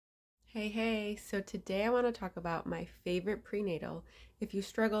Hey, so today I want to talk about my favorite prenatal if you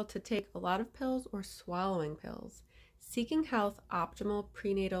struggle to take a lot of pills or swallowing pills. Seeking Health Optimal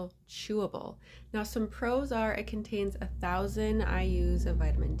Prenatal Chewable. Now, some pros are it contains 1,000 IUs of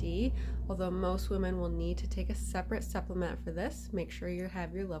vitamin D, although most women will need to take a separate supplement for this. Make sure you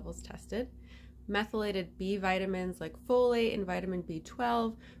have your levels tested. Methylated B vitamins like folate and vitamin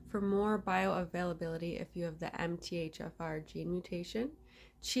B12 for more bioavailability if you have the MTHFR gene mutation.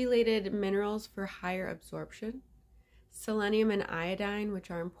 Chelated minerals for higher absorption, selenium and iodine, which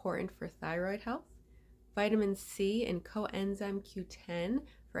are important for thyroid health, vitamin C and coenzyme Q10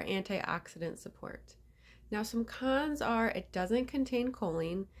 for antioxidant support. Now, some cons are it doesn't contain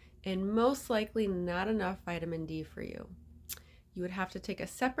choline and most likely not enough vitamin D for you. You would have to take a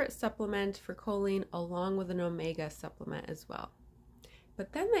separate supplement for choline along with an omega supplement as well.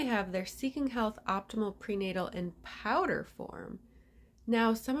 But then they have their Seeking Health Optimal Prenatal in powder form.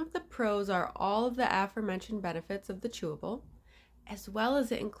 Now, some of the pros are all of the aforementioned benefits of the chewable, as well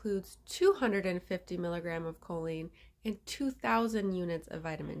as it includes 250 milligrams of choline and 2,000 units of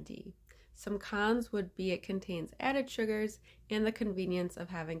vitamin D. Some cons would be it contains added sugars and the convenience of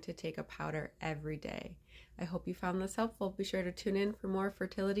having to take a powder every day. I hope you found this helpful. Be sure to tune in for more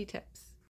fertility tips.